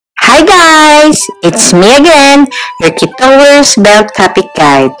Hi guys! It's me again, your Ketover's Belt Topic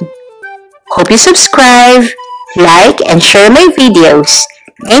Guide. Hope you subscribe, like, and share my videos.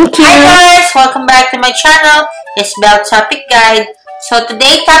 Thank you! Hi guys! Welcome back to my channel. It's Belt Topic Guide. So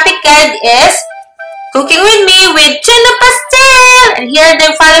today's topic guide is cooking with me with tuna pastil. And here are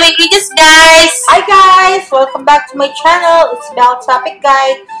the following ingredients, guys. Hi guys! Welcome back to my channel. It's Belt Topic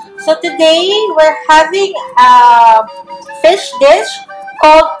Guide. So today we're having a fish dish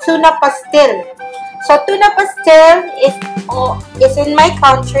called tuna pastil. So tuna pastil is in my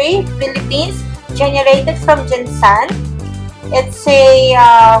country, Philippines, generated from ginseng. It's a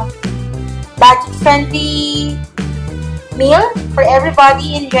budget-friendly meal for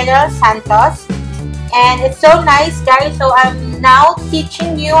everybody in General Santos. And it's so nice, guys. So I'm now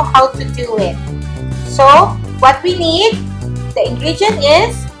teaching you how to do it. So what we need, the ingredient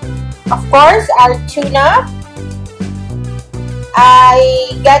is, of course, our tuna.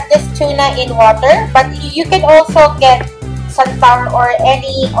 I get this tuna in water, but you can also get sunflower or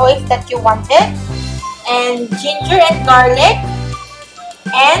any oil that you wanted, and ginger and garlic,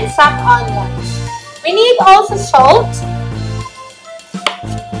 and some onions. We need also salt,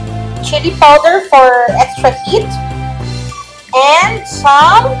 chili powder for extra heat, and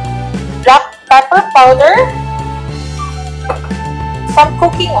some black pepper powder, some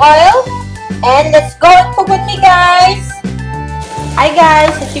cooking oil, and let's go and cook with me, guys. Hi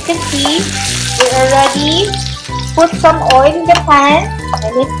guys, as you can see, we already put some oil in the pan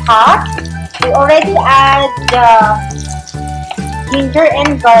and it's hot. We already add the ginger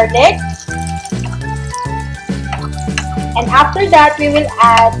and garlic, and after that we will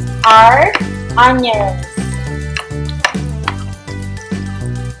add our onions.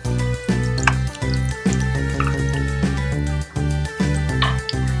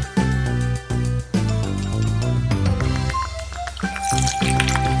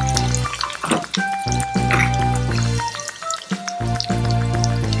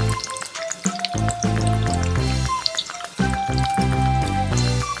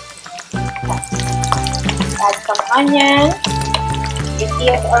 Add some onions. You see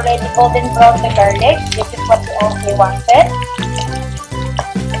it's already golden brown the garlic. This is what we also wanted.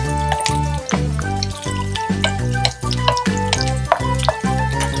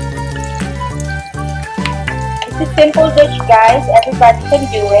 It's a simple dish, guys. Everybody can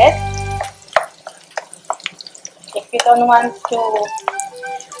do it. If you don't want to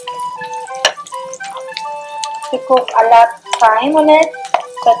cook a lot of time on it,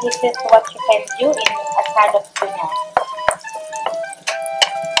 so this is what you can do in a can of tuna.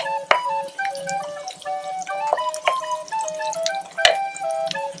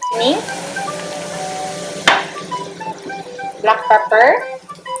 Black pepper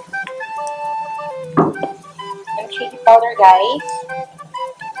and chili powder, guys.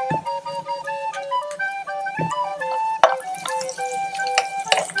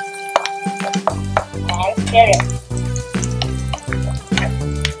 And stir it.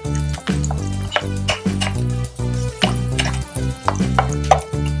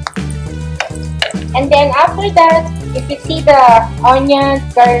 And then after that, if you see the onions,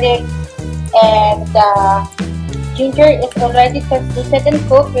 garlic, and the ginger is already translucent and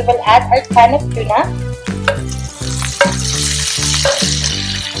cooked, we will add our can of tuna.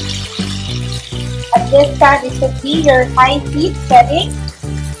 At this time, it should be your high heat setting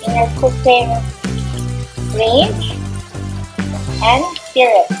in your cooking range, and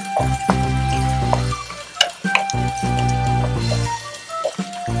stir it.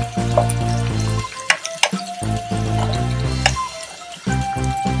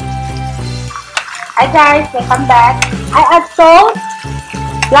 Hi guys, welcome back. I add salt,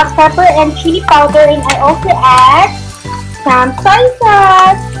 black pepper, and chili powder, and I also add some soy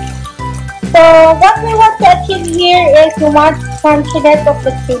sauce. So what we want to achieve here is we want crunchiness of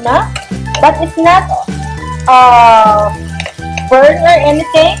the tuna, but it's not burn or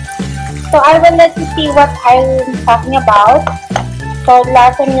anything. So I will let you see what I'm talking about. So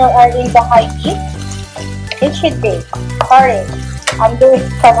last time you are in the high heat, it should be. Sorry, I'm doing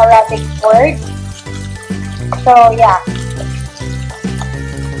some Arabic words. So yeah,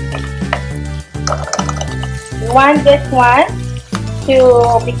 we want this one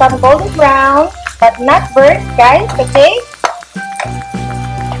to become golden brown but not burnt, guys, okay?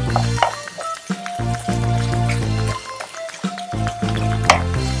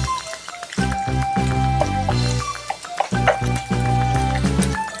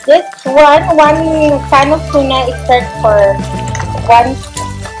 This one can of tuna is served for one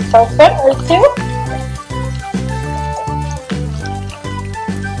person or two.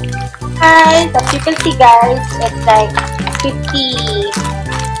 Guys, as you can see, guys, it's like 50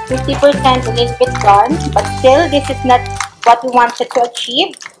 50% a little bit done, but still this is not what we wanted to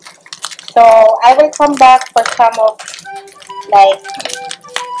achieve. So I will come back for some of like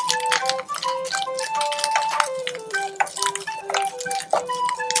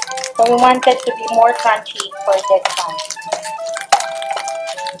so we wanted to be more crunchy for this one.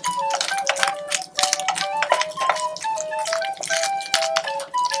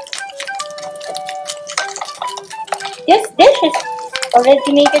 This dish is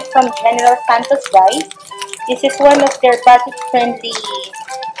originated from General Santos, guys. This is one of their budget-friendly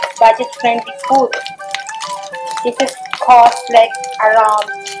food. This is cost like around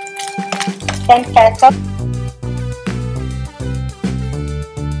 10 pesos.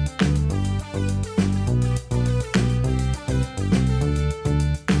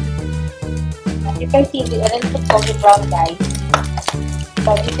 As you can see, the little bit golden brown, guys.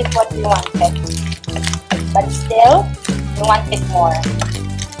 So this is what we wanted. But still, we want it more.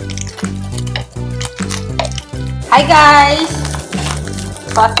 Hi guys!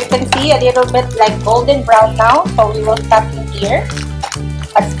 So as you can see, a little bit like golden brown now. So we will stop in here.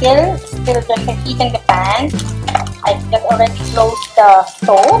 But still there's a heat in the pan. I just already closed the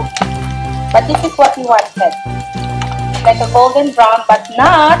stove. But this is what we wanted. Like a golden brown, but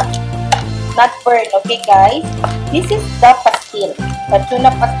not burned. Okay guys? This is the pastil. The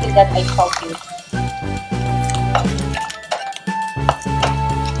tuna pastil that I told you.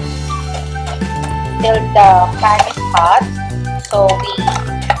 Till the pan is hot, so we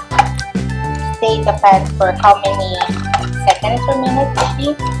stay the pan for how many seconds or minutes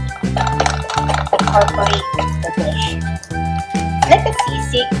maybe? Incorporate the dish. Like a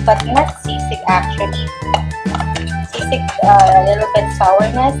sisig, but not sisig actually. Sisig, a little bit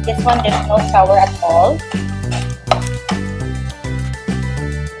sourness. This one there's no sour at all.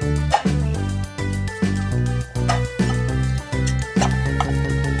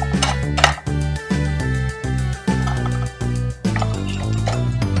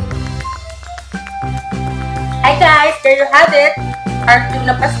 Hi guys, there you have it, our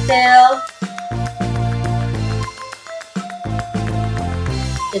tuna pastil.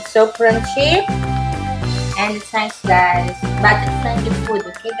 It's so crunchy and it's nice guys. Budget-friendly food,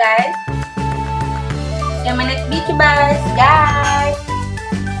 okay guys? See you in my next video guys.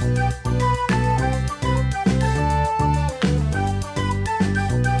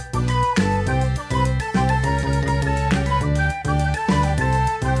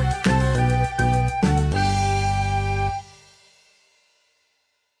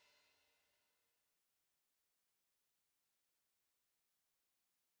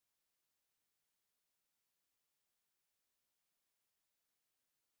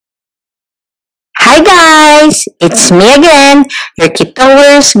 Hi guys! It's me again, your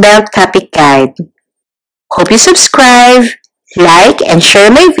Keto Belt Topic Guide. Hope you subscribe, like, and share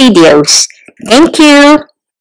my videos. Thank you!